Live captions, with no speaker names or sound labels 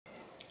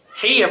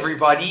Hey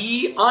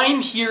everybody,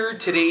 I'm here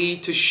today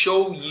to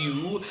show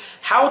you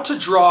how to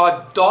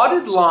draw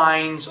dotted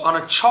lines on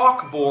a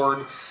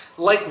chalkboard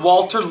like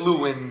Walter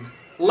Lewin.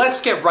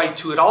 Let's get right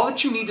to it. All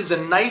that you need is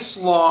a nice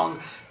long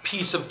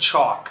piece of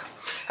chalk.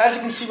 As you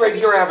can see right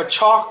here, I have a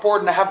chalkboard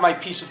and I have my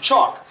piece of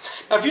chalk.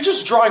 Now if you're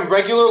just drawing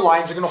regular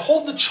lines, you're going to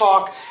hold the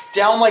chalk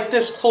down like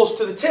this close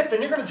to the tip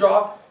and you're going to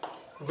draw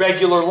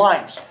regular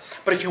lines.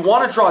 But if you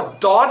want to draw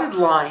dotted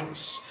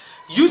lines,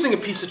 using a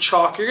piece of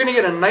chalk, you're going to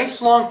get a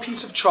nice long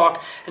piece of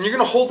chalk and you're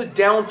going to hold it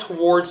down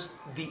towards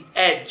the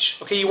edge.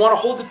 Okay, you want to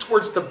hold it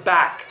towards the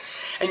back.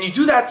 And you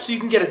do that so you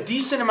can get a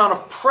decent amount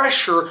of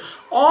pressure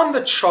on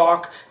the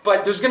chalk,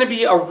 but there's going to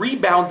be a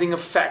rebounding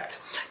effect.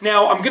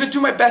 Now, I'm going to do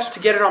my best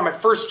to get it on my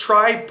first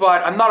try,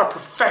 but I'm not a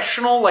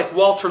professional like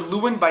Walter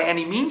Lewin by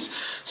any means.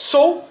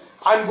 So,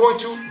 I'm going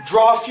to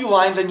draw a few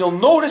lines and you'll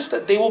notice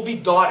that they will be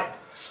dotted.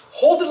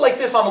 Hold it like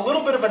this on a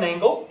little bit of an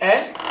angle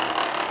and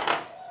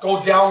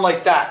go down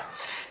like that.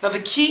 Now the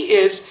key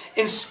is,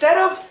 instead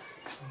of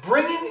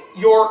bringing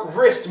your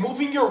wrist,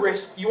 moving your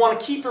wrist, you want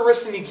to keep your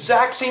wrist in the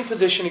exact same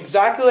position,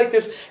 exactly like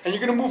this, and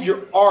you're going to move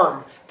your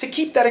arm to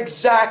keep that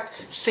exact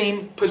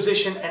same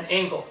position and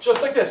angle,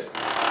 just like this.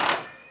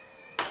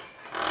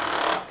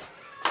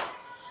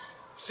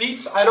 See,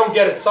 I don't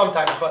get it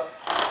sometimes, but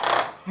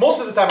most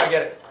of the time I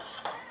get it.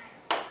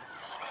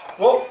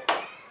 Whoa.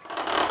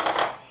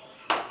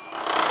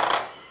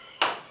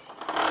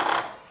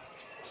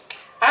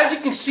 As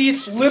you can see,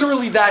 it's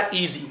literally that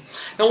easy.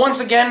 Now once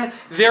again,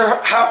 there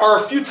are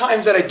a few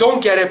times that I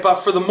don't get it, but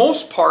for the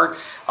most part,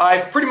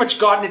 I've pretty much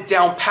gotten it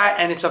down pat,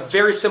 and it's a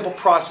very simple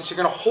process. You're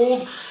going to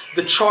hold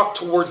the chalk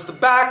towards the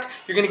back,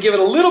 you're going to give it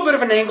a little bit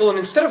of an angle, and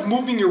instead of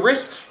moving your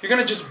wrist, you're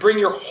going to just bring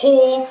your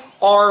whole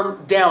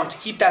arm down to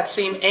keep that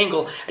same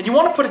angle. And you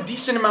want to put a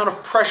decent amount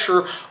of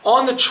pressure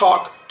on the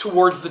chalk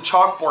towards the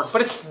chalkboard.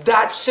 But it's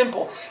that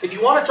simple. If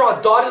you want to draw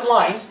dotted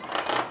lines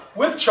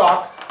with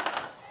chalk,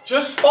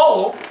 just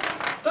follow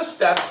the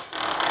steps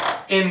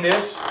in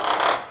this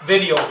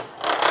video.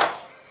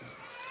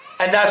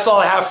 And that's all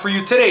I have for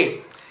you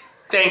today.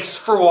 Thanks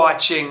for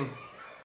watching.